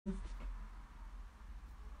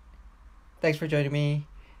Thanks for joining me.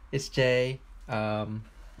 It's Jay.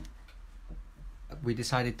 We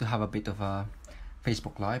decided to have a bit of a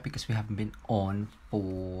Facebook Live because we haven't been on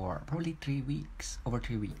for probably 3 weeks, over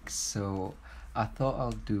 3 weeks. So I thought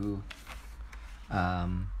I'll do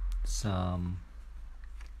some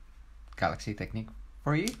Galaxy technique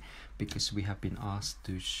for you because we have been asked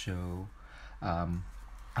to show a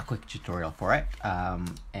quick tutorial for it.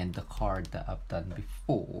 And the card that I've done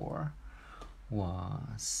before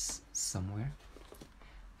was somewhere.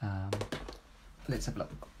 Let's have a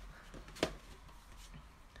look.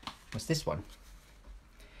 What's this one?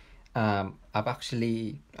 I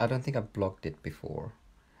don't think I've blogged it before.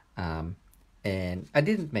 And I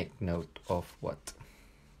didn't make note of what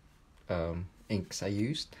inks I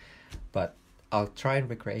used, but I'll try and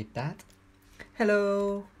recreate that.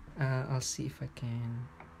 Hello! I'll see if I can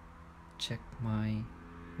check my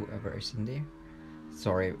whoever is in there.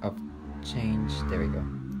 Sorry, I've changed. There we go.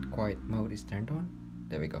 Quiet mode is turned on.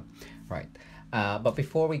 There we go. Right. But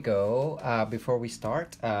before we go, before we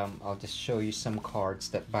start, I'll just show you some cards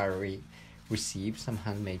that Barry received, some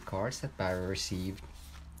handmade cards that Barry received.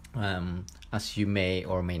 As you may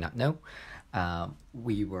or may not know,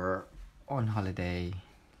 we were on holiday,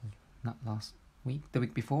 not last week, the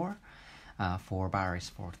week before, for Barry's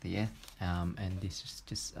 40th. And this is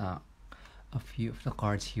just a few of the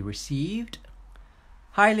cards he received.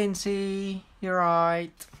 Hi, Lindsay. You're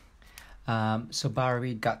right. So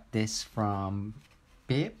Barry got this from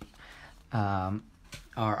Pip, our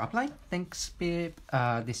upline. Thanks, Pip.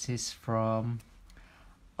 This is from,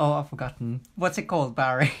 I've forgotten. What's it called,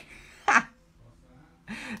 Barry?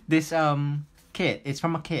 This kit. It's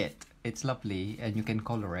from a kit. It's lovely, and you can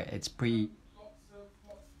color it. It's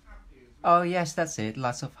Oh yes, that's it.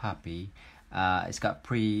 Lots of happy. It's got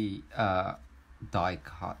die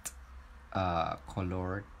cut,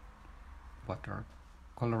 colored water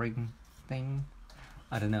coloring thing.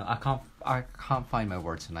 I don't know. I can't find my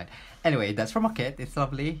words tonight. Anyway, that's from a kit. It's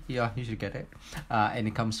lovely. Yeah, you should get it. And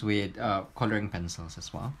it comes with coloring pencils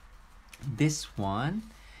as well. This one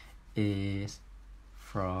is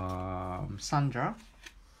from Sandra.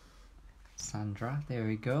 There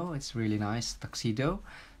we go. It's really nice tuxedo.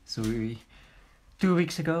 So 2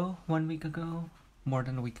 weeks ago, 1 week ago, more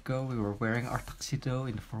than a week ago, we were wearing our tuxedo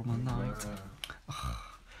in the formal night.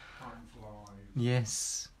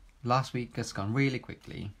 Yes. Last week has gone really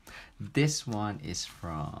quickly. This one is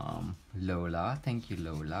from Lola. Thank you,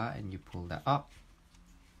 Lola. And you pull that up.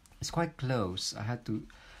 It's quite close.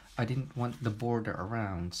 I didn't want the border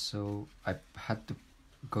around, so I had to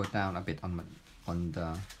go down a bit on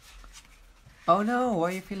the. Oh no! Why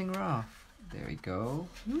are you feeling rough? There we go.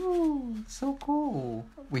 Ooh, so cool.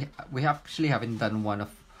 We actually haven't done one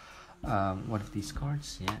of these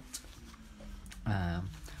cards yet.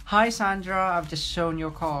 Hi Sandra, I've just shown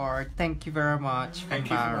your card. Thank you very much. Thank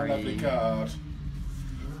you for my lovely card.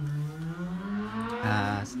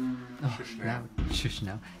 Shush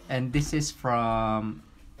now. And this is from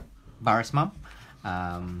Barry's mom.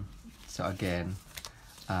 So again,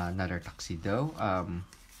 another tuxedo.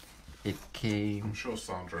 It came. I'm sure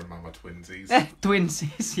Sandra and Mum are twinsies.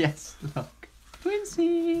 Twinsies, yes. Look,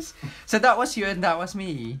 twinsies. So that was you and that was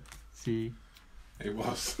me. See. It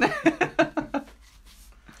was.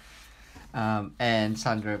 And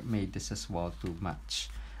Sandra made this as well to match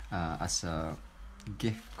as a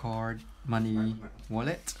gift card money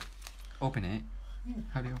wallet. Open it.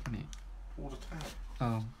 How do you open it? Pull the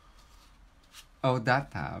tab. Oh, that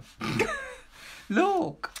tab.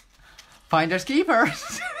 Look, finders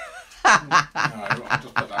keepers. No, I'll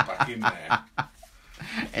just put that back in there.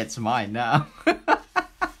 It's mine now.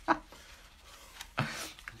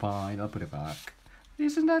 Fine, I'll put it back.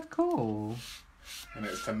 Isn't that cool? And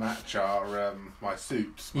it's to match our my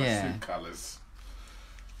suits, my suit colours.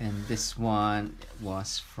 And this one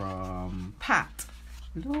was from Pat.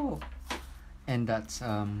 Look. And that's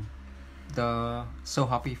the So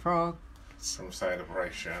Happy Frog.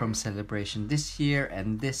 From Celebration this year,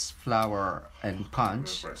 and this flower and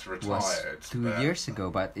punch was 2 years ago,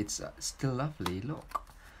 but it's still lovely. Look.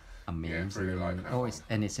 Amazing. Yeah, really like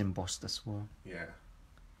and it's embossed as well. Yeah.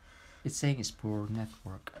 It's saying it's poor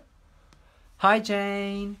network. Hi,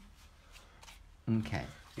 Jane. Okay.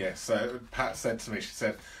 Yeah, so Pat said to me, she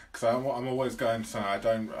said, because I'm always going to say,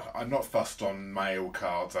 I'm not fussed on mail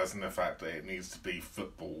cards, as in the fact that it needs to be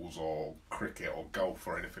footballs or cricket or golf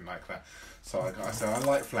or anything like that. So I said, I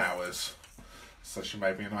like flowers. So she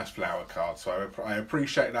made me a nice flower card. So I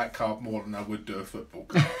appreciate that card more than I would do a football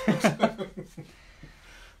card.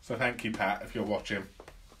 So thank you, Pat, if you're watching.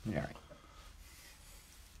 Yeah.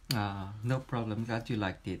 No problem. Glad you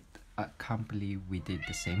liked it. I can't believe we did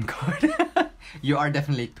the same card. You are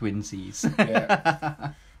definitely twinsies.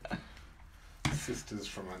 Yeah. Sisters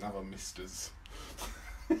from another misters.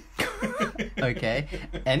 Okay.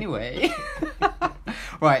 Anyway.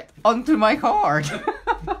 Right, onto my card.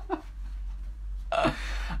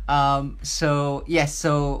 So yes,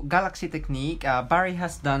 so Galaxy Technique. Barry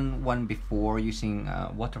has done one before using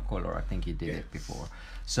watercolor. I think he did it before.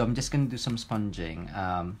 So I'm just gonna do some sponging.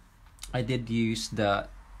 I did use the.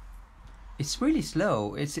 It's really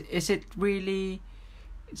slow. Is it really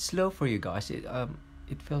slow for you guys?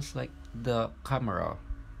 It feels like the camera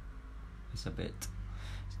is a bit.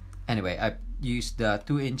 Anyway, I used the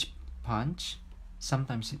 2-inch punch.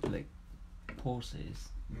 Sometimes it like pauses.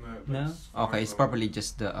 No? Okay, it's probably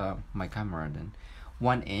just the my camera then.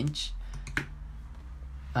 1 inch.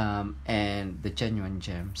 And the genuine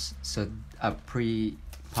gems. So a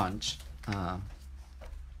pre-punch.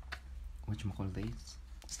 What you call these?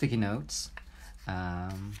 Sticky notes.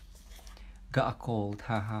 Got a cold.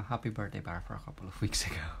 Haha. Happy birthday, Bar, for a couple of weeks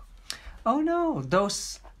ago. Oh no,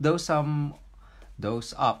 those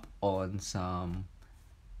up on some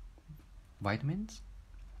vitamins,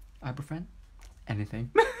 ibuprofen,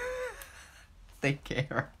 anything. Take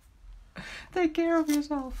care of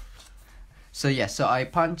yourself. So yeah, so I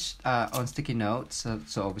punched on sticky notes,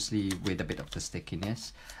 so obviously with a bit of the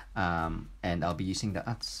stickiness, and I'll be using the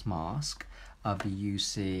Ats mask. I'll be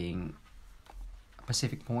using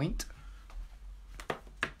Pacific Point,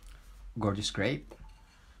 Gorgeous Grape,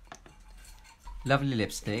 Lovely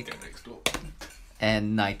Lipstick,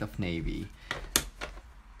 and Night of Navy.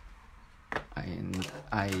 And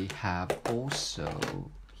I have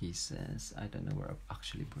also, he says, I don't know where I've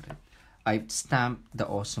actually put it. I stamped the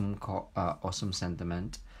awesome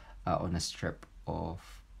sentiment on a strip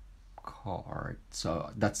of card.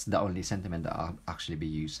 So that's the only sentiment that I'll actually be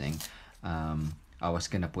using. I was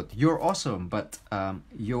gonna put "you're awesome," but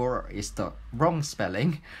 "your" is the wrong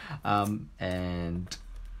spelling, and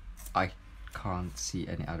I can't see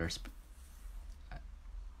any other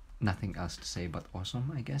nothing else to say but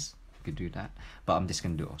awesome. I guess could do that, but I'm just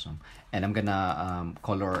gonna do awesome, and I'm gonna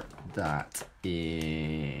color that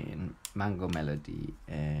in Mango Melody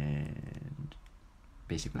and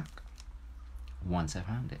Basic Black once I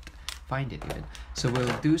find it even. So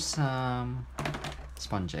we'll do some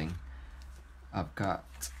sponging. I've got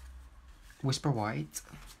Whisper White.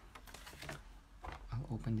 I'll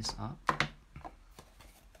open this up.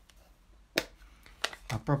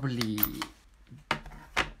 I'll probably,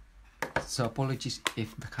 so apologies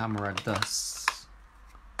if the camera does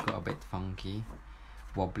go a bit funky,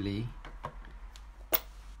 wobbly,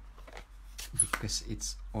 because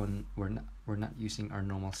it's on, we're not using our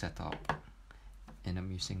normal setup, and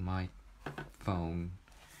I'm using my phone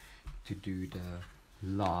to do the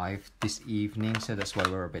live this evening, so that's why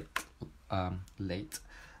we're a bit late.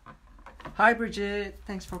 Hi Bridget,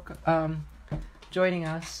 thanks for joining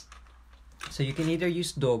us. So you can either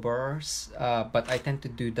use daubers, but I tend to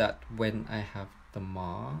do that when I have the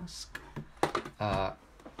mask.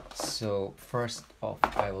 So first off,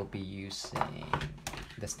 I will be using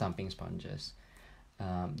the stamping sponges.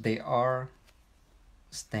 They are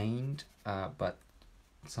stained, but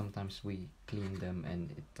sometimes we clean them and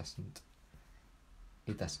it doesn't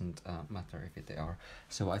matter if they are.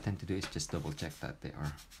 So what I tend to do is just double check that they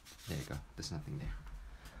are. There you go, there's nothing there.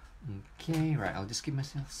 Okay, right, I'll just give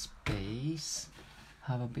myself space,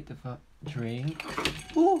 have a bit of a drink.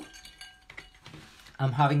 Ooh!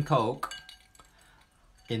 I'm having Coke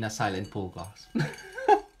in a silent pool glass.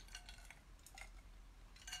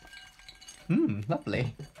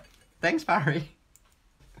 Lovely. Thanks, Barry.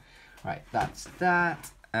 Right, that's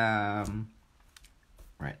that. Right,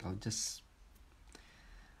 I'll just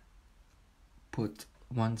put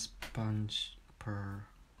one sponge per.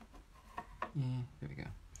 Yeah, there we go.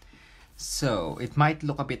 So it might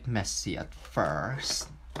look a bit messy at first,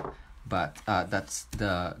 but that's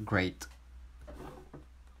the greatness.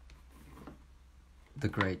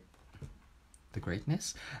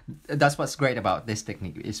 That's what's great about this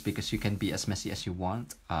technique, is because you can be as messy as you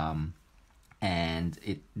want, and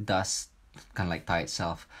it does kind of like tie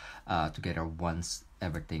itself together once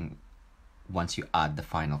you add the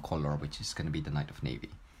final color, which is going to be the Night of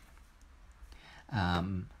Navy.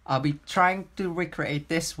 I'll be trying to recreate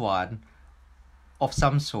this one of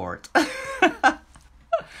some sort.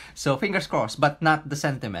 So fingers crossed, but not the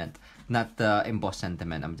sentiment, not the embossed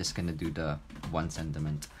sentiment. I'm just gonna do the one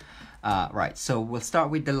sentiment. Right, so we'll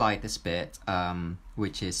start with the lightest bit,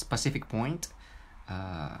 which is Pacific Point. If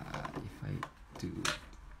I do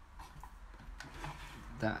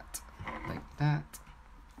that like that,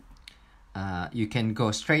 you can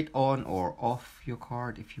go straight on or off your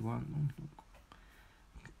card if you want.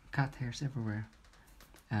 cat hairs everywhere.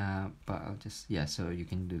 But I'll just, yeah, so you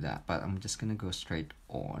can do that, but I'm just gonna go straight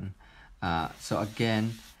on. So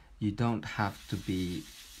again, you don't have to be,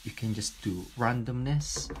 you can just do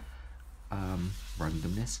randomness,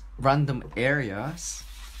 random areas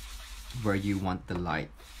where you want the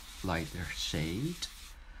lighter shade.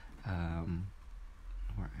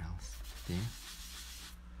 Where else? There.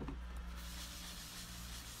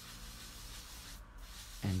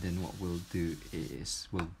 And then what we'll do is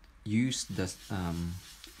we'll use the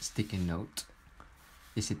sticky note.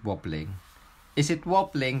 Is it wobbling? Is it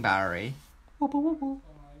wobbling, Barry? Wobble wobble.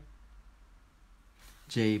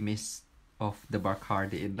 Jay missed off the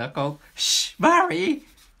Bacardi in the Coke. Shh, Barry!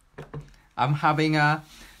 I'm having a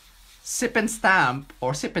sip and stamp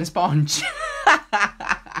or sip and sponge.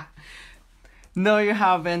 No, you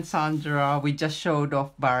haven't, Sandra. We just showed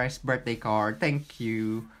off Barry's birthday card. Thank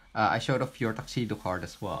you. I showed off your tuxedo card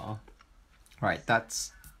as well. Right,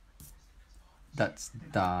 that's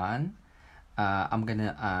done. I'm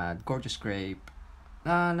gonna add Gorgeous Grape.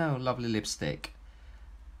 No, Lovely Lipstick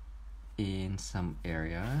in some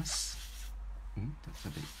areas. That's a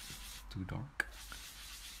bit too dark.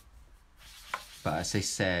 But as I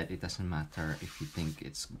said, it doesn't matter if you think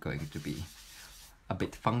it's going to be a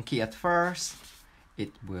bit funky at first.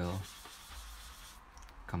 It will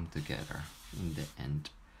come together in the end.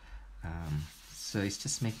 So it's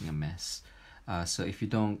just making a mess. So if you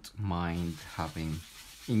don't mind having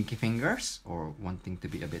inky fingers or wanting to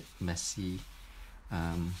be a bit messy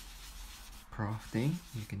crafting,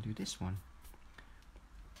 you can do this one.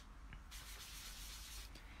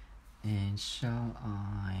 And shall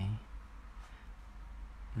I?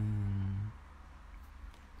 And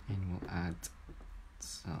we'll add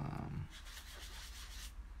some.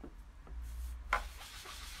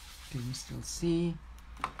 Can you still see?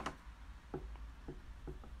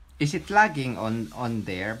 Is it lagging on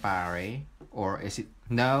there, Barry? Or is it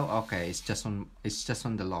no? Okay, it's just on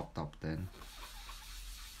the laptop then.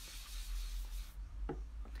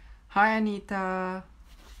 Hi, Anita.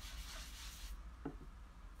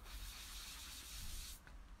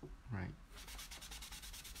 Right.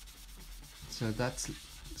 So that's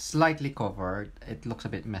slightly covered. It looks a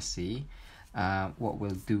bit messy. What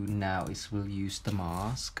we'll do now is we'll use the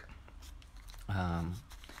mask.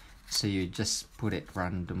 So you just put it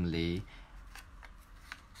randomly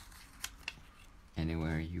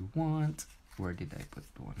anywhere you want. Where did I put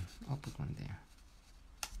one? I'll put one there.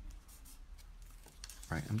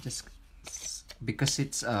 Right, I'm just, because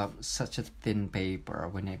it's such a thin paper,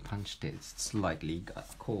 when I punched it, it slightly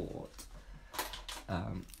got caught.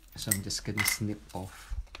 So I'm just gonna snip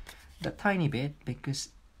off the tiny bit because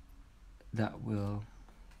that will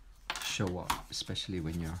show up, especially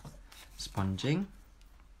when you're sponging.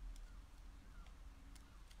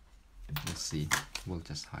 Let's see, we'll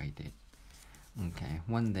just hide it. Okay,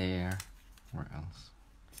 one there. Where else?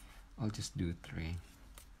 I'll just do 3.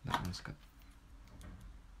 That one's got.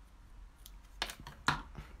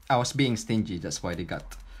 I was being stingy, that's why they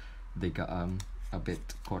got a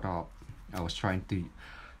bit caught up. I was trying to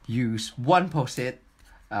use 1 post-it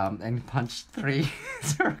and punch 3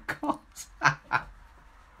 circles.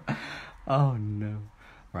 Oh no.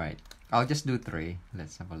 Right, I'll just do 3.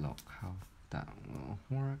 Let's have a look how that will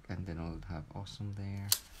work, and then I'll have awesome there,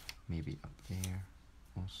 maybe up there,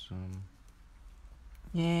 awesome,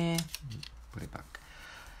 yeah, put it back.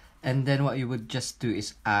 And then what you would just do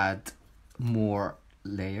is add more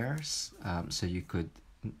layers. So you could,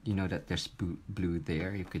 you know that there's blue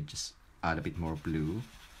there, you could just add a bit more blue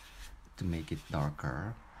to make it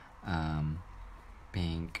darker,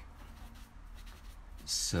 pink.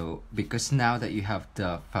 So because now that you have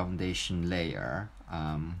the foundation layer,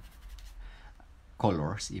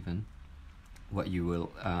 colors even, what you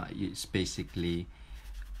will it's basically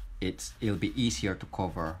it'll be easier to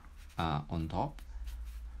cover on top.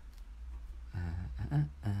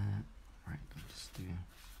 Right, let's do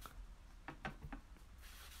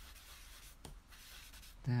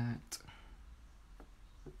that.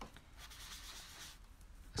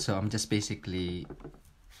 So I'm just basically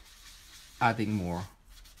adding more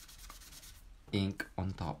ink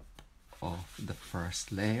on top of the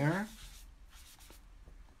first layer.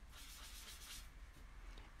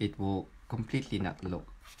 It will completely not look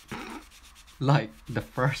like the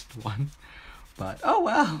first one, but oh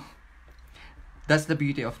well. That's the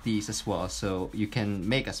beauty of these as well. So you can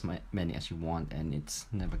make as many as you want, and it's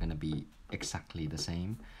never gonna be exactly the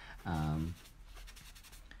same.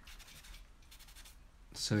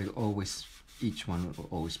 So it'll always, each one will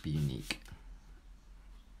always be unique.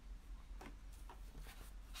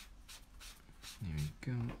 Anyway.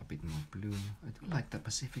 go, a bit more blue. I do like the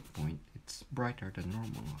Pacific point. It's brighter than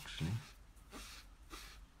normal actually.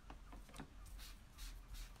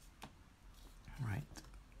 Right.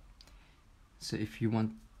 So if you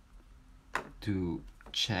want to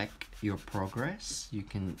check your progress, you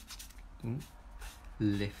can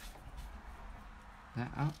lift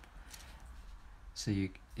that up. So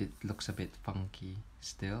it looks a bit funky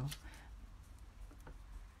still.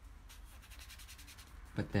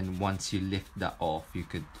 But then once you lift that off, you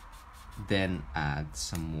could then add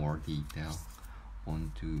some more detail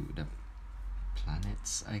onto the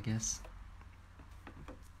planets, I guess.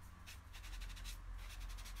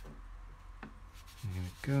 Here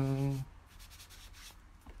we go.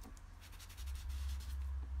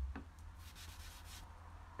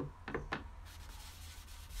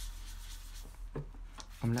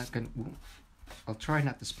 I'll try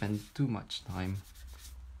not to spend too much time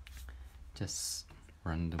just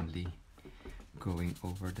randomly going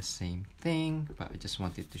over the same thing, but I just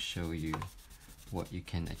wanted to show you what you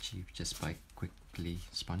can achieve just by quickly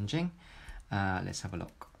sponging. Let's have a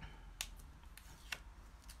look.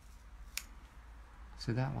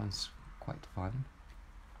 So that one's quite fun,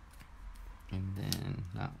 and then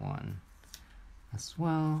that one as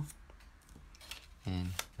well, and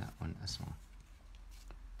that one as well.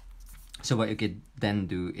 So what you could then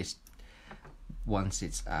do is, once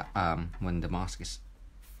it's when the mask is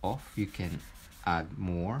off, you can add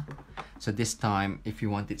more. So this time, if you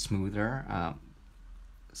want it smoother,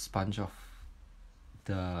 sponge off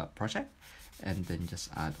the project and then just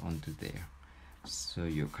add onto there. So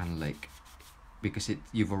you're kind of like, because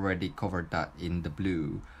you've already covered that in the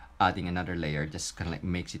blue, adding another layer just kind of like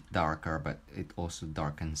makes it darker, but it also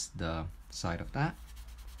darkens the side of that.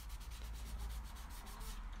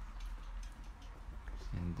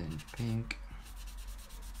 And then pink.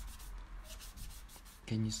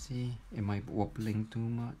 Can you see? Am I wobbling too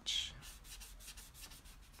much?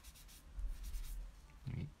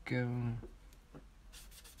 There we go.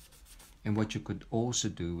 And what you could also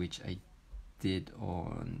do, which I did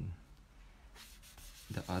on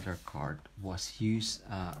the other card, was use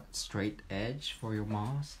a straight edge for your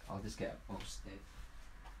mask. I'll just get a post-it.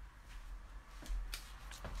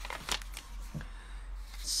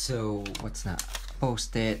 So what's that?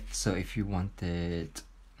 Post-it. So if you wanted,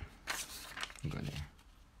 go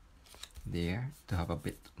there to have a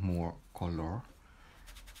bit more color.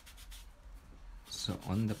 So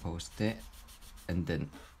on the post-it, and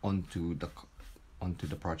then onto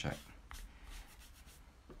the project.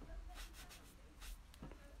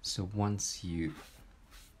 So once you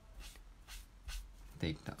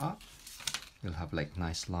take that up, you'll have like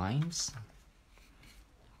nice lines,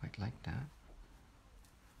 quite like that.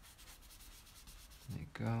 There you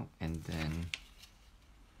go, and then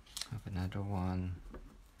have another one,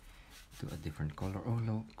 do a different color. Oh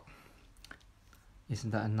look,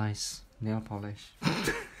 isn't that a nice nail polish?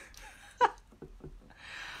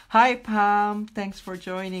 Hi Pam, thanks for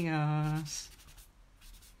joining us.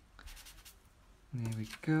 There we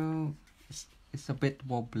go. It's a bit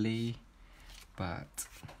wobbly, but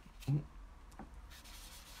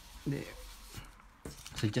there.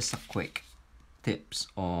 So just a quick tips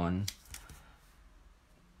on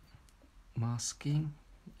masking.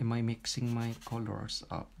 Am I mixing my colors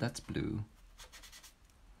up? That's blue.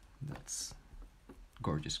 That's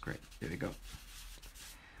gorgeous gray. There we go.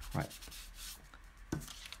 Right.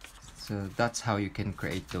 So that's how you can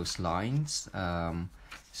create those lines.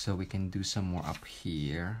 So we can do some more up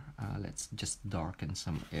here. Let's just darken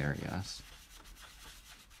some areas.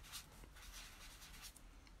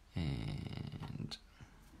 And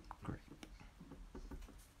great.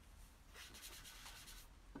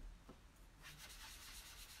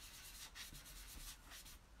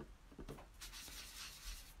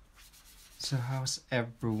 So how's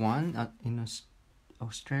everyone in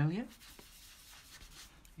Australia?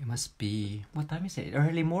 It must be, what time is it?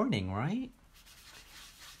 Early morning, right?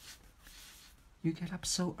 You get up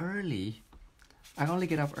so early. I only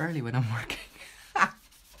get up early when I'm working.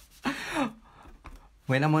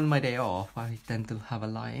 When I'm on my day off, I tend to have a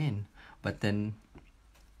lie-in. But then,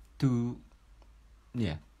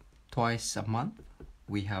 twice a month,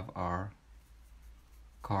 we have our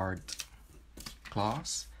card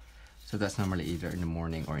class. So that's normally either in the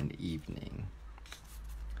morning or in the evening.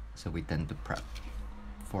 So we tend to prep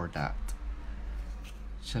for that.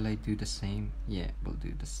 Shall I do the same? Yeah, we'll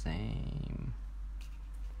do the same.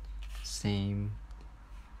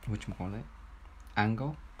 Whatchamacallit?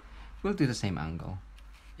 Angle? We'll do the same angle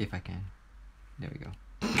if I can. There we go.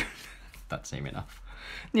 That's same enough.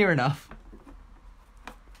 Near enough.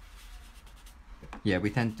 Yeah,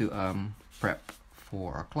 we tend to prep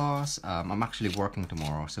for our class. I'm actually working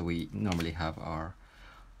tomorrow, so we normally have our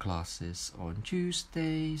classes on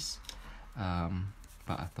Tuesdays.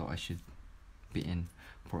 But I thought I should be in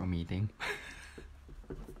for a meeting.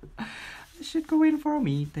 I should go in for a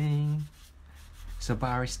meeting. So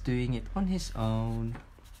Barry's doing it on his own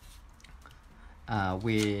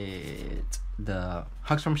with the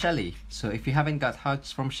Hugs from Shelly. So if you haven't got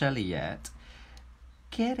Hugs from Shelly yet,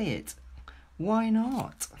 get it. Why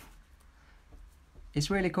not? It's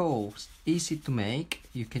really cool, easy to make.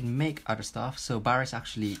 You can make other stuff. So Barry's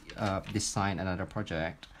actually designed another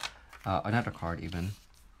project, another card even,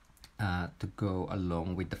 to go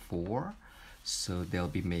along with the 4. So they'll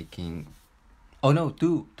be making, oh no,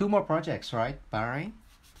 two more projects, right, Barry?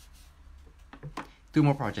 2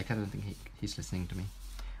 more projects. I don't think he's listening to me.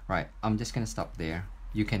 Right, I'm just gonna stop there.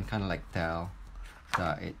 You can kind of like tell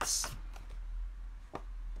that it's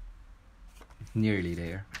nearly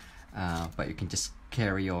there, but you can just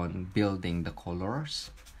carry on building the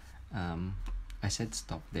colors. I said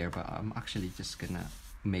stop there, but I'm actually just gonna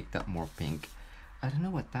make that more pink. I don't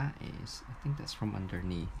know what that is. I think that's from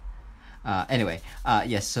underneath. Anyway,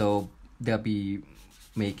 yes, so they'll be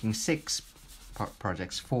making 6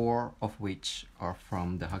 projects, 4 of which are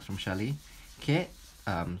from the Hugs from Shelly kit.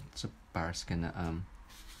 So Bar's gonna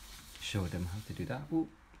show them how to do that. Ooh,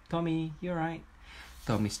 Tommy, you're right.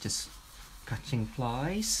 Tommy's just catching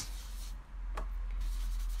flies.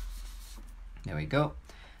 There we go.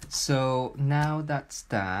 So now that's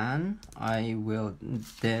done, I will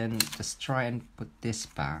then just try and put this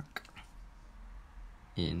back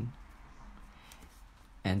in,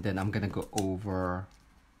 and then I'm gonna go over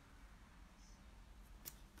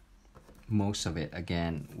most of it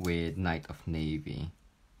again with Night of Navy,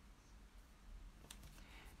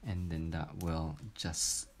 and then that will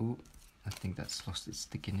just, ooh, I think that's lost its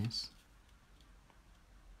stickiness.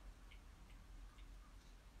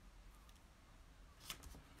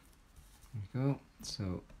 There we go.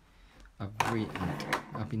 So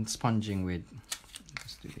I've been sponging with,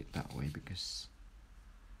 let's do it that way, because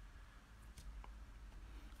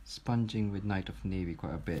sponging with Night of Navy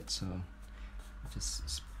quite a bit, so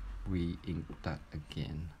just re-ink that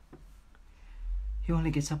again. He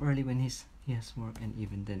only gets up early when he has work, and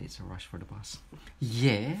even then it's a rush for the bus.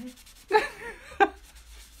 Yeah.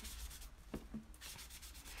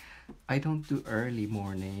 I don't do early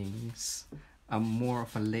mornings. I'm more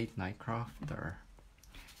of a late night crafter.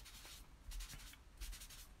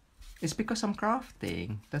 It's because I'm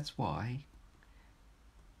crafting, that's why.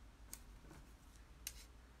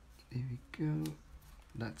 There we go.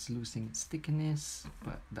 That's losing its stickiness,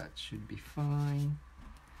 but that should be fine.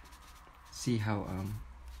 See how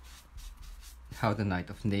the Night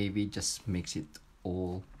of Navy just makes it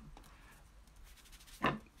all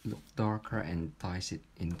look darker and ties it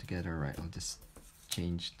in together, right? I'll just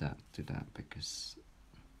change that to that, because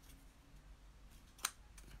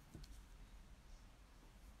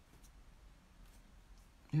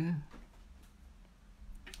yeah.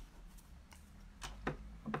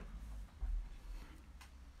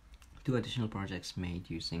 Two additional projects made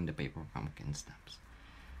using the paper pumpkin stamps.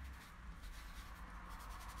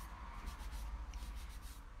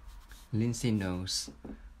 Lindsay knows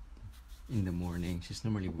in the morning. She's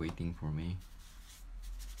normally waiting for me.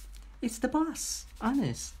 It's the boss,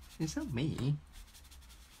 honest. It's not me.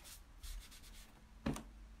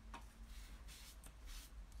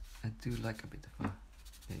 I do like a bit of a,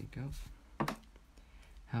 there you go.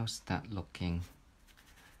 How's that looking?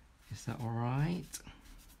 Is that alright?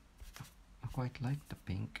 I quite like the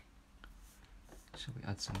pink. Shall we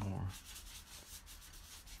add some more?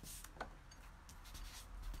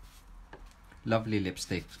 Lovely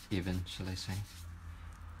lipstick even, shall I say.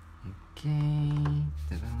 Okay,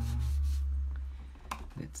 ta-da.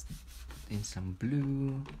 Let's put in some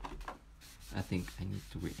blue. I think I need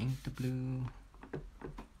to re-ink the blue.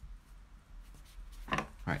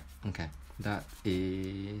 Right, okay. That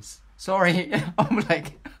is... Sorry, I'm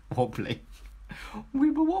like wobbling.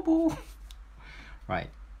 Wibble wobble. Right,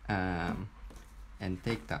 and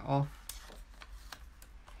take that off.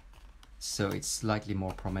 So it's slightly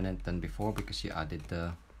more prominent than before because you added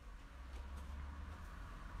the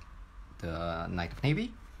Night of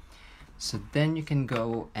Navy. So then you can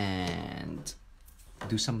go and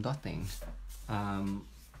do some dotting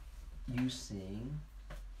using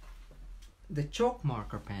the chalk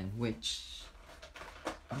marker pen, which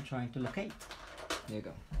I'm trying to locate. There you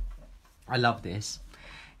go. I love this.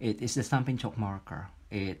 It is the Stampin' chalk marker.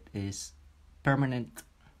 It is permanent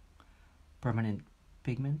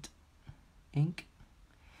pigment ink,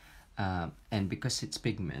 and because it's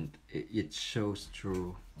pigment, it shows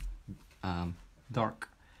through dark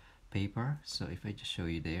paper. So if I just show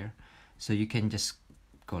you there, so you can just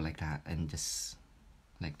go like that and just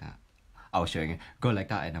like that. I was showing it, go like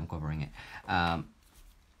that and I'm covering it.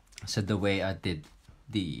 So the way I did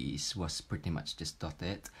these was pretty much just dot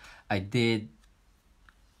it. I did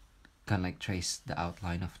kind of like trace the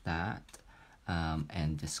outline of that,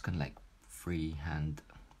 and just kind of like freehand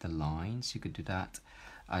the lines. You could do that.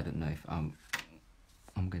 I don't know if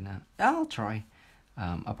I'll try.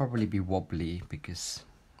 I'll probably be wobbly because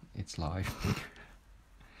it's live.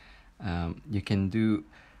 You can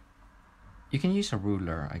use a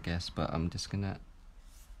ruler, I guess, but I'm just gonna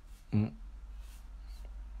there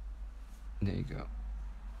you go.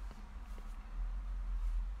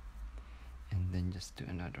 And then just do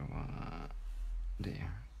another one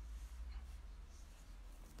there.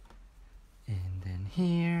 And then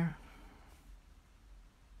here.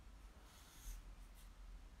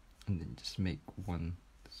 And then just make one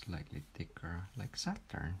slightly thicker, like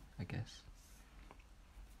Saturn, I guess.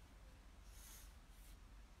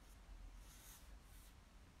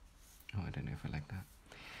 Oh, I don't know if I like that.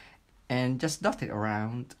 And just dot it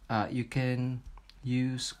around. You can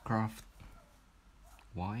use craft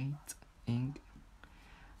white ink.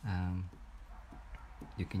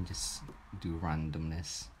 You can just do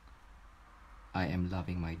randomness. I am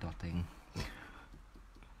loving my dotting.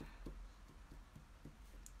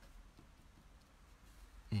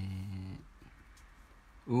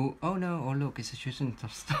 Oh no, oh look, it's a shooting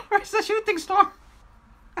star. It's a shooting star.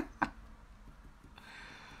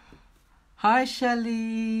 Hi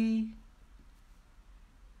Shelly.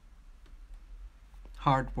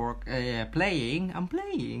 Hard work, yeah, playing. I'm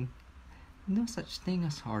playing. No such thing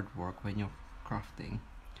as hard work when you're crafting.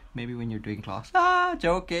 Maybe when you're doing class.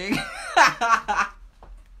 Joking.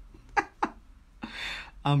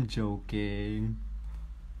 I'm joking.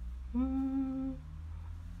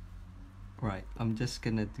 Right, I'm just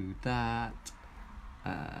gonna do that.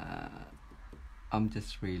 I'm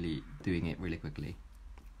just really doing it really quickly.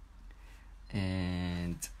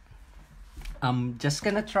 And I'm just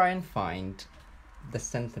gonna try and find the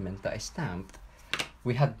sentiment that I stamped.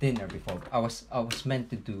 We had dinner before. I was meant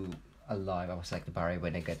to do a live. I was like to Barry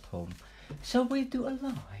when I get home, shall we do a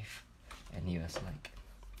live? And he was like,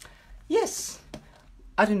 yes.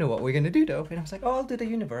 I don't know what we're gonna do though. And I was like, oh, I'll do the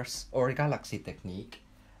universe or galaxy technique.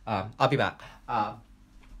 I'll be back.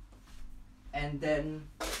 And then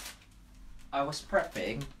I was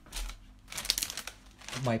prepping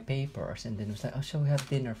my papers, and then it was like, oh, shall we have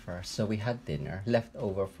dinner first? So we had dinner left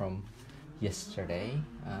over from yesterday.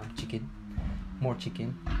 Chicken, more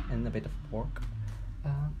chicken, and a bit of pork.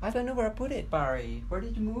 I don't know where I put it, Barry. Where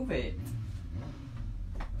did you move it?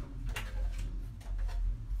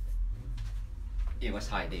 It was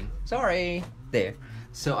hiding. Sorry. There.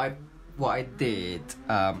 So what I did,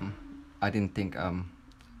 I didn't think,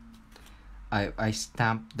 I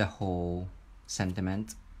stamped the whole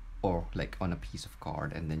sentiment or like on a piece of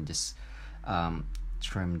card, and then just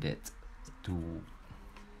trimmed it to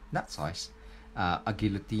that size. A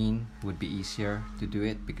guillotine would be easier to do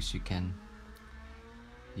it because you can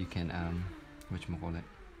whatchamacallit,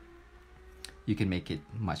 you can make it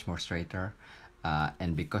much more straighter,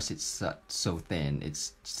 and because it's so thin,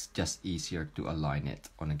 it's just easier to align it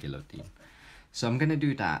on a guillotine. So I'm gonna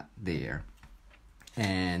do that there,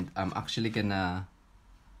 and I'm actually gonna,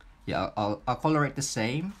 yeah, I'll color it the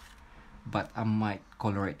same, but I might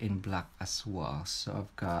color it in black as well. So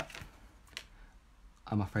I've got,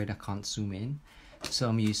 I'm afraid I can't zoom in, so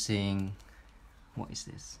I'm using, what is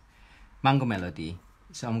this, Mango Melody.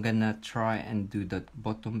 So I'm gonna try and do the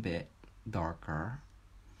bottom bit darker,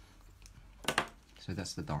 so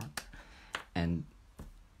that's the dark, and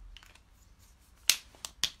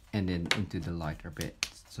then into the lighter bit.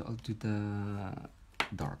 So I'll do the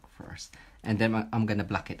dark first, and then I'm gonna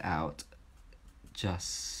black it out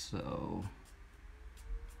just so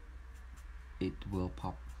it will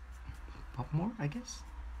pop more, I guess.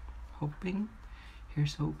 Hoping,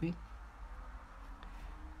 here's hoping.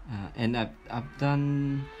 And I've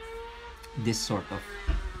done this sort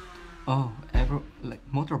of, like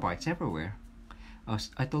motorbikes everywhere.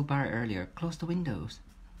 I told Barry earlier, close the windows.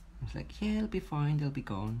 I was like, yeah, it'll be fine, they'll be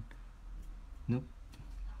gone. Nope,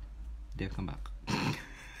 they'll come back.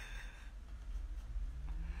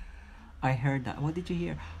 I heard that. What did you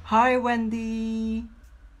hear? Hi, Wendy.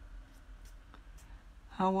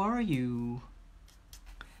 How are you?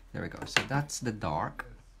 There we go. So that's the dark.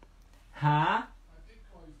 Huh?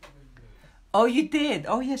 Oh, you did?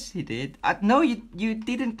 Oh, yes, you did. No, you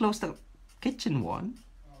didn't close the kitchen one.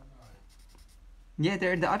 Yeah,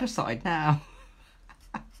 they're on the other side now.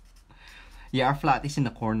 Yeah, our flat is in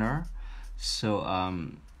the corner. So,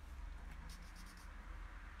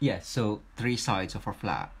 Yeah, so 3 sides of our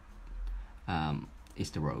flat is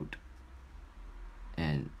the road,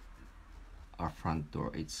 and our front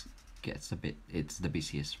door it's the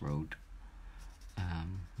busiest road,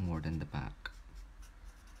 more than the back.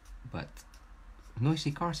 But noisy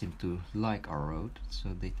cars seem to like our road, so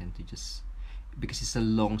they tend to just, because it's a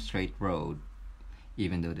long straight road,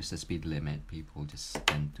 even though there's a speed limit, people just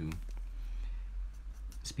tend to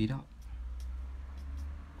speed up.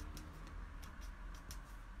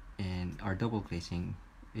 And our double glazing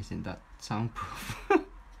isn't that soundproof.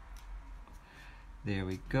 There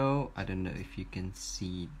we go. I don't know if you can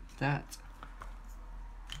see that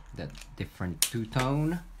different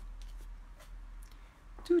two-tone,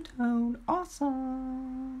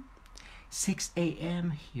 awesome. 6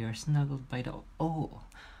 a.m. here, snuggled by the, oh,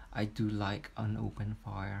 I do like an open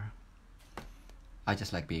fire. I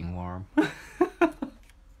just like being warm.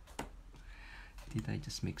 Did I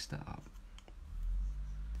just mix that up?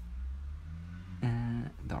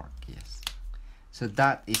 Dark, yes. So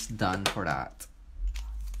that is done for that.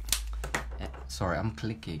 Sorry, I'm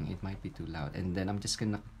clicking, it might be too loud. And then I'm just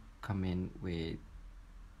gonna come in with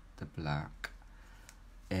the black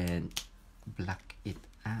and black it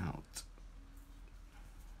out.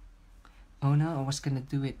 Oh no, I was gonna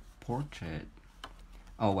do it portrait.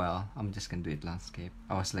 Oh well, I'm just gonna do it landscape.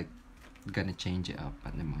 I was like gonna change it up,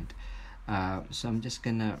 but never mind. So I'm just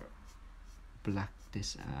gonna black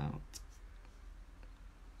this out.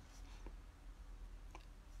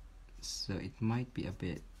 So it might be a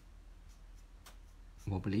bit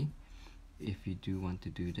wobbly. If you do want to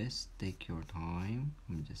do this, take your time.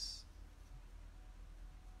 I'm just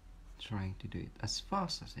trying to do it as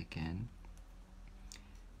fast as I can.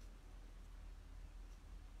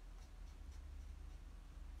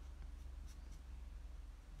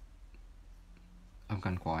 I've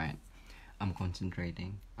gone quiet. I'm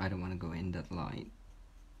concentrating. I don't want to go in that light.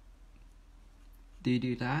 Do you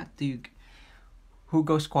do that? Who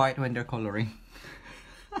goes quiet when they're coloring?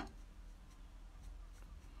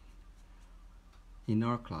 In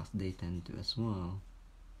our class, they tend to as well.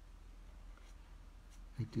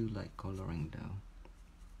 I do like coloring though.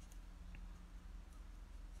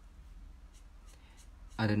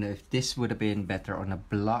 I don't know if this would have been better on a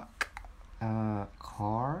black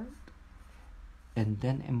card, and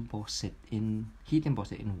then heat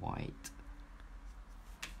emboss it in white,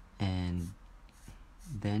 and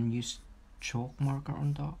then use chalk marker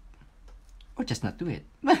on top, or just not do it.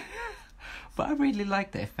 But I really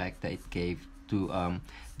like the effect that it gave to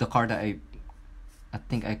the card that I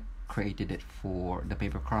think I created it for the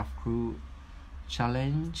Paper Craft Crew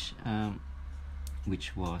challenge,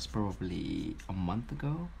 which was probably a month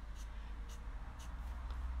ago.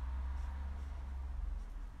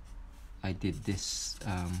 I did this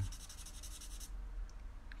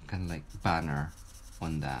kind of like banner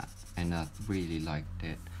on that, and I really liked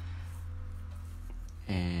it.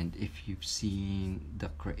 And if you've seen the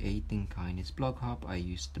Creating Kindness blog hub, I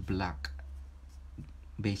used the dark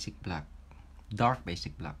basic black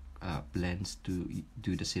blends to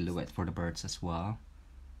do the silhouette for the birds as well.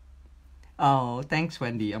 Oh, thanks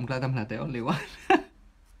Wendy, I'm glad I'm not the only one.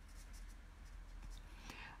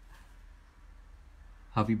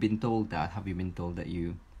 Have you been told that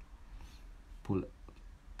you pull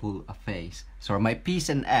a face? Sorry, my P's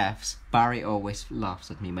and F's, Barry always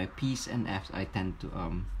laughs at me. My P's and F's I tend to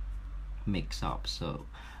mix up, so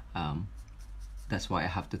that's why I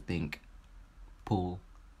have to think pull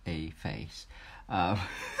a face. I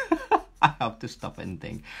have to stop and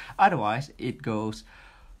think, otherwise it goes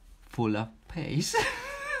full of pace.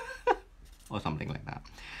 Or something like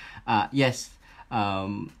that. Yes,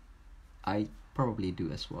 I probably do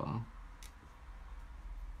as well.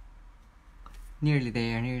 Nearly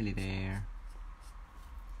there.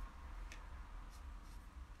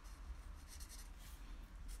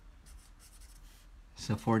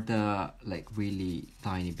 So for the like really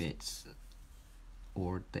tiny bits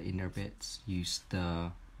or the inner bits, use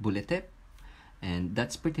the bullet tip, and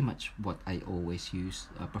that's pretty much what I always use.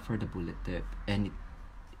 I prefer the bullet tip, and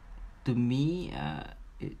to me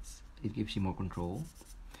it gives you more control,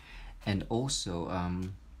 and also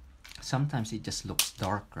sometimes it just looks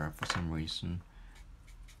darker for some reason,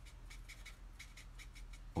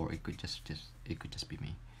 or it could just be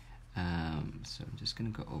me. So I'm just gonna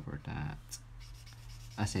go over that.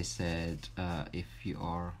 As I said, if you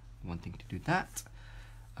are wanting to do that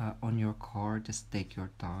on your card, just take your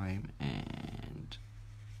time and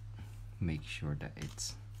make sure that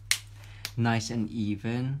it's nice and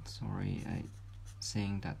even. Sorry, I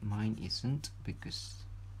saying that mine isn't because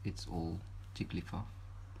it's all Jigglypuff.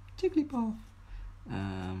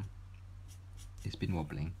 It's been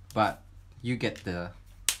wobbling, but you get the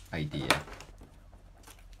idea.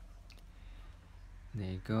 There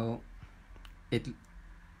you go.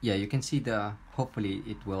 Yeah, you can see hopefully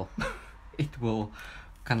it will it will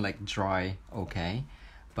kind of like dry okay,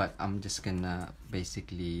 but I'm just gonna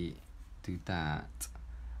basically do that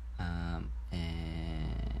and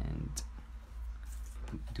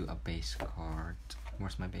do a base card.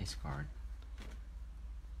 Where's my base card?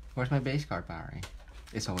 Where's my base card, Barry?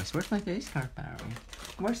 It's always, where's my base card, Barry?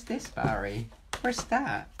 Where's this, Barry? Where's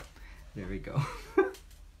that? There we go.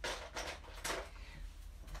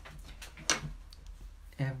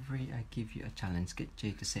 I give you a challenge, get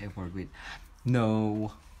Jay to say a word with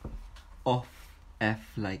no off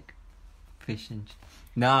F like fish and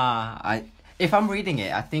if I'm reading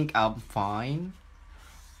it, I think I'm fine.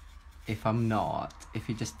 If I'm not, if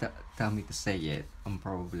you just tell me to say it, I'm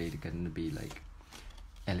probably gonna be like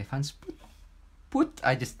elephants put.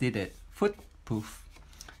 I just did it. Foot poof.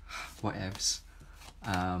 Whatevs.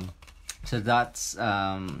 So that's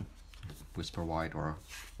whisper white or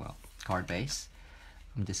card base.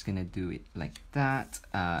 I'm just gonna do it like that,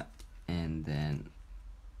 and then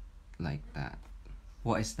like that.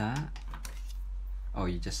 What is that? Oh,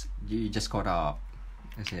 you just caught up.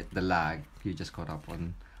 Is it the lag? You just caught up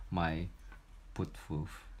on my foot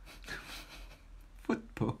poof. Foot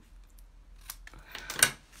poof.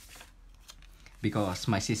 Because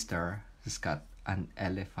my sister has got an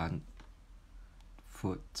elephant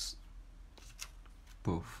foot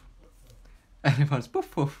poof. Elephant's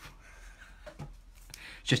poof poof.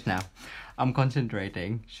 Just now, I'm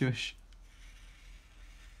concentrating. Shush.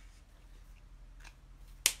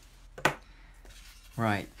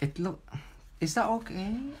 Right. Is that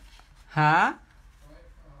okay? Huh?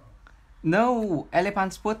 No,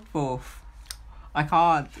 elephant's foot poof. I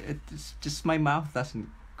can't. It's just my mouth doesn't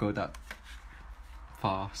go that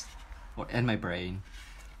fast, and my brain.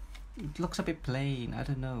 It looks a bit plain. I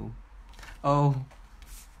don't know. Oh,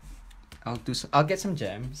 I'll get some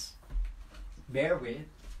gems. Bear with.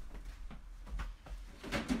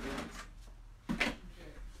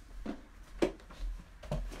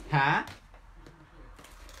 Huh?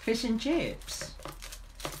 Fish and chips.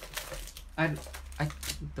 I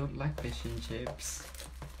don't like fish and chips.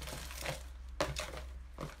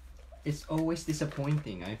 It's always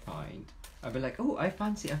disappointing, I find. I'll be like, oh, I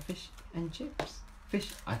fancy a fish and chips.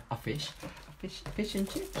 Fish and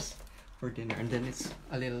chips for dinner, and then it's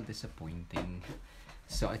a little disappointing.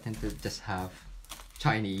 So I tend to just have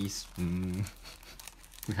Chinese.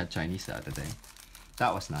 We had Chinese the other day.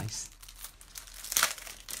 That was nice.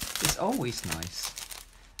 It's always nice.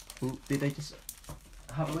 Ooh, did I just...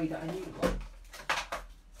 Have we got a new one?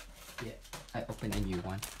 Yeah, I opened a new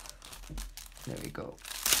one. There we go.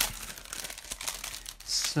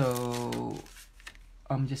 So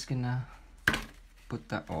I'm just gonna put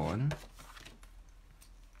that on.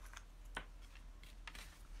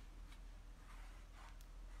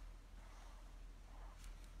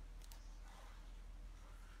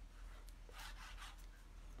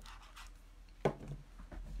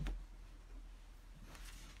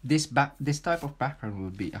 This type of background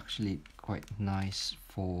would be actually quite nice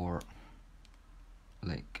for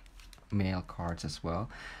like mail cards as well.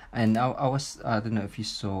 And I don't know if you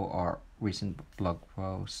saw our recent blog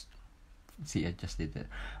post. See, I just did the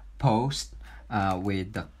post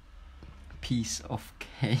with the piece of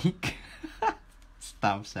cake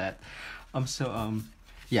stamp set.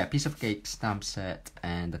 Yeah, piece of cake stamp set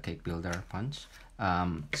and the cake builder punch.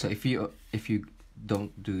 So if you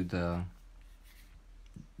don't do the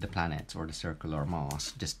planets or the circular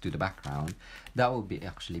moss, just do the background. That would be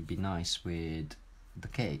actually be nice with the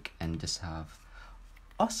cake and just have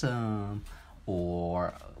awesome.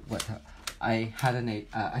 Or what I had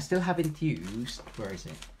I still haven't used, where is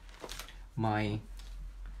it,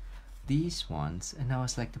 these ones, and I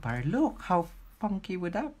was like to Barry, look how funky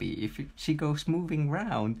would that be if she goes moving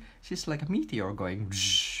round. She's like a meteor going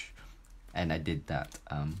and I did that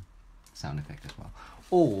sound effect as well.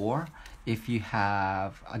 Or if you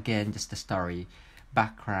have, again, just a starry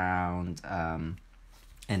background, and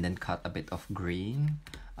then cut a bit of green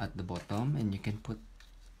at the bottom, and you can put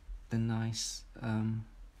the nice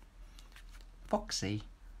foxy.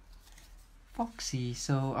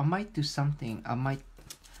 So I might do something.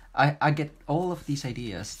 I get all of these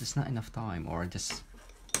ideas. There's not enough time, or just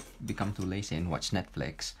become too lazy and watch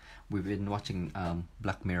Netflix. We've been watching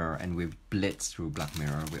Black Mirror, and we've blitzed through Black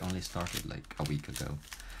Mirror. We only started like a week ago.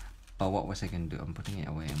 But what was I gonna do? I'm putting it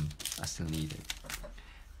away. I still need it.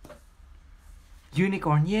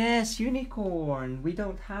 Unicorn, yes, unicorn. We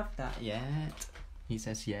don't have that yet. He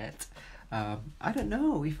says yet. I don't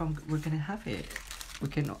know if we're gonna have it.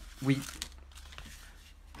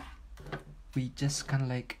 We just kind of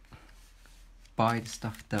like buy the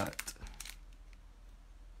stuff that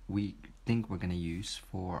we think we're gonna use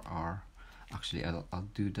for our. Actually, I'll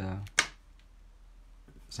do the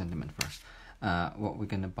sentiment first. What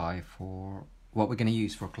we're gonna buy for, what we're gonna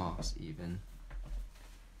use for class even.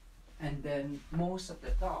 And then most of the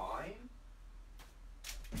time,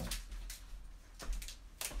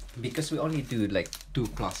 because we only do like 2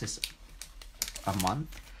 classes a month,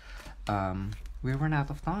 we run out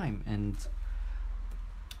of time, and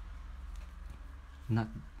not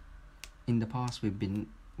in the past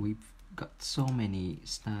we've got so many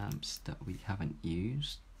stamps that we haven't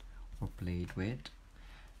used or played with,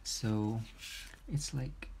 so it's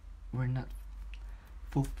like we're not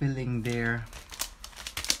fulfilling their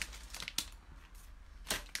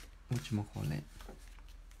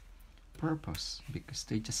purpose, because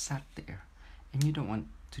they just sat there, and you don't want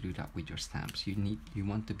to do that with your stamps. You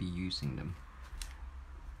want to be using them.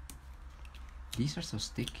 These are so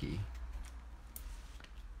sticky.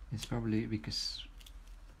 It's probably because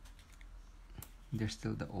they're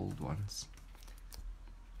still the old ones.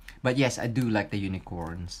 But yes, I do like the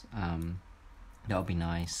unicorns. That would be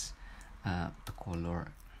nice. The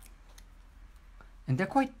color, and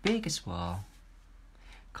they're quite big as well.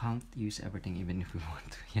 Can't use everything even if we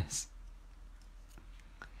want to. Yes.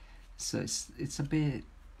 So it's a bit.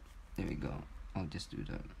 There we go. I'll just do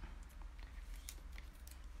that.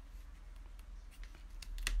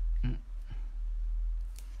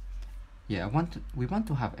 Yeah, we want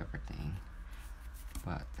to have everything,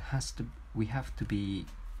 but we have to be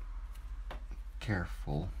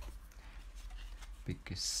careful,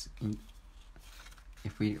 because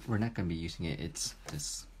if we're not gonna be using it, it's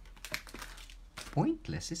just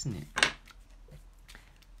pointless, isn't it?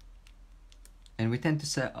 And we tend to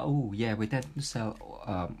sell. Oh yeah, we tend to sell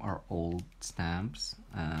our old stamps,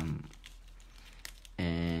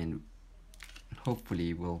 and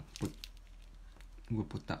hopefully we'll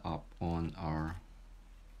put that up on our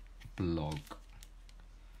blog.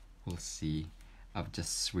 We'll see. I've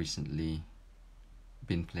just recently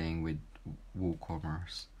been playing with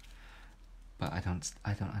WooCommerce, but I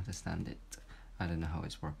don't understand it. I don't know how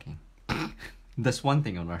it's working. That's one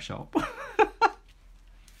thing on our shop.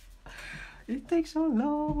 It takes so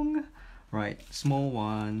long. Right, small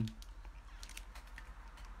one.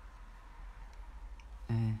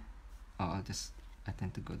 I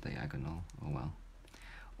tend to go diagonal. Oh well.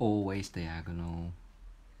 Always diagonal.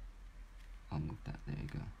 I'll move that. There you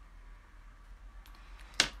go.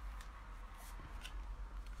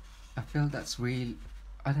 I feel that's real.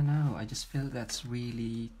 I don't know. I just feel that's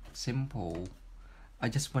really simple. I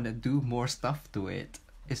just want to do more stuff to it.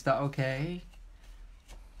 Is that okay?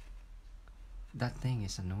 That thing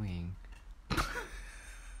is annoying.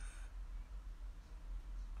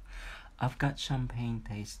 I've got champagne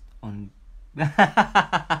taste on.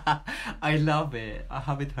 I love it. I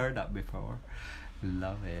haven't heard that before.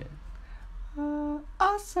 Love it.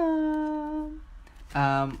 Awesome.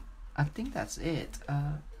 I think that's it.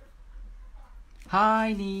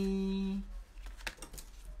 Hi Nee.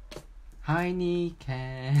 Hi Nee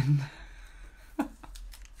Ken.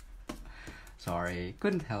 Sorry,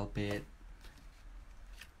 couldn't help it.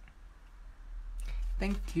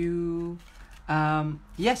 Thank you.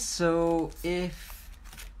 Yes, so if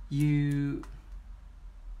you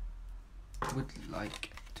would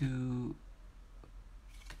like to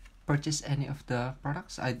purchase any of the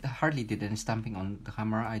products, I hardly did any stamping on the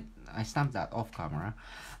camera. I stamped that off camera.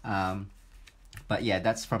 But yeah,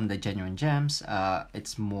 that's from the Genuine Gems.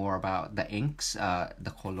 It's more about the inks,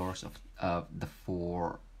 the colors of the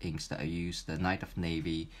 4 inks that I used: the Night of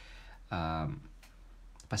Navy,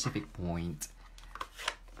 Pacific Point,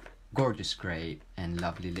 Gorgeous Gray, and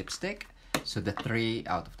Lovely Lipstick. So the 3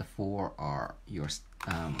 out of the 4 are yours.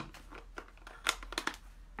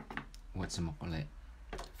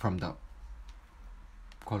 From the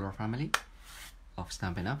color family of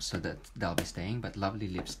Stampin' Up, so that'll be staying. But Lovely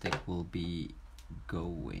Lipstick will be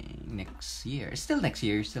going next year. It's still next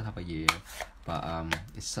year. You still have a year, but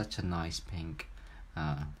it's such a nice pink,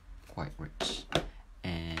 quite rich,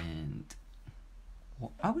 and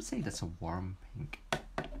I would say that's a warm pink.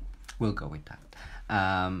 We'll go with that.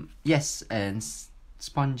 Yes, and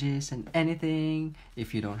sponges and anything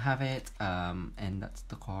if you don't have it. And that's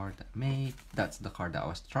the card that I made. That's the card that I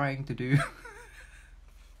was trying to do.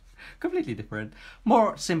 Completely different,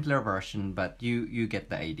 more simpler version, but you get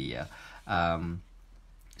the idea.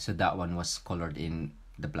 So that one was colored in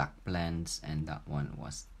the black blends, and that one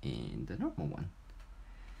was in the normal one.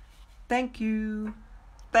 Thank you.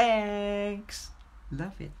 Thanks.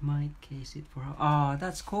 Love it. Might case it for her. Ah,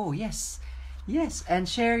 that's cool. Yes, and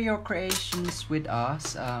share your creations with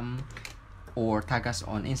us, or tag us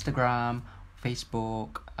on Instagram,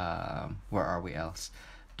 Facebook. Where are we else?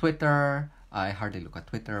 Twitter. I hardly look at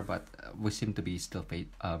Twitter, but we seem to be still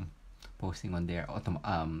posting on there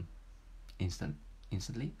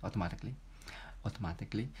instantly, automatically.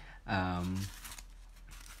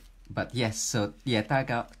 But yes, so yeah,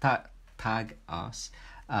 tag us,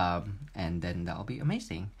 and then that'll be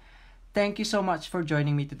amazing. Thank you so much for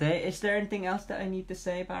joining me today. Is there anything else that I need to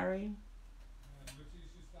say, Barry?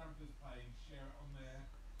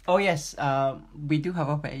 Oh yes, we do have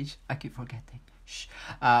a page. I keep forgetting. Shh.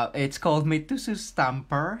 It's called Mitosu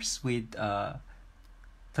Stampers with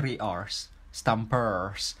 3 R's.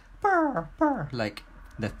 Stampers. Purr. Like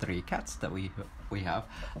the 3 cats that we have.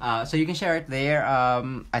 So you can share it there.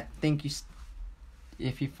 I think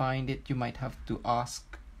if you find it, you might have to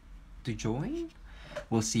ask to join.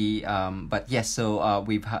 We'll see. But yes, so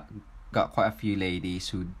we've got quite a few ladies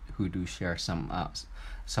who do share some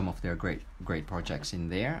of their great projects in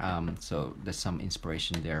there. So there's some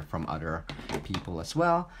inspiration there from other people as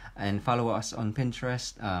well. And follow us on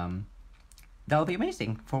Pinterest. That'll be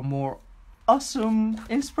amazing for more awesome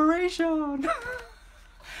inspiration.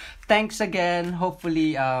 Thanks again.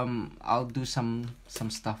 Hopefully I'll do some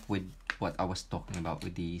stuff with what I was talking about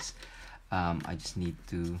with these. I just need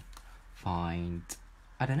to find,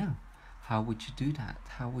 I don't know, how would you do that?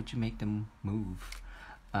 How would you make them move?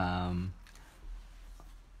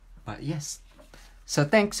 But yes, so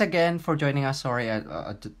thanks again for joining us. Sorry,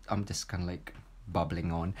 I'm just kind of like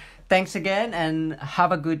bubbling on. Thanks again, and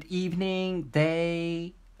have a good evening,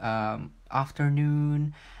 day,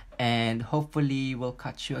 afternoon, and hopefully we'll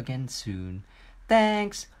catch you again soon.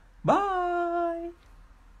 Thanks. Bye.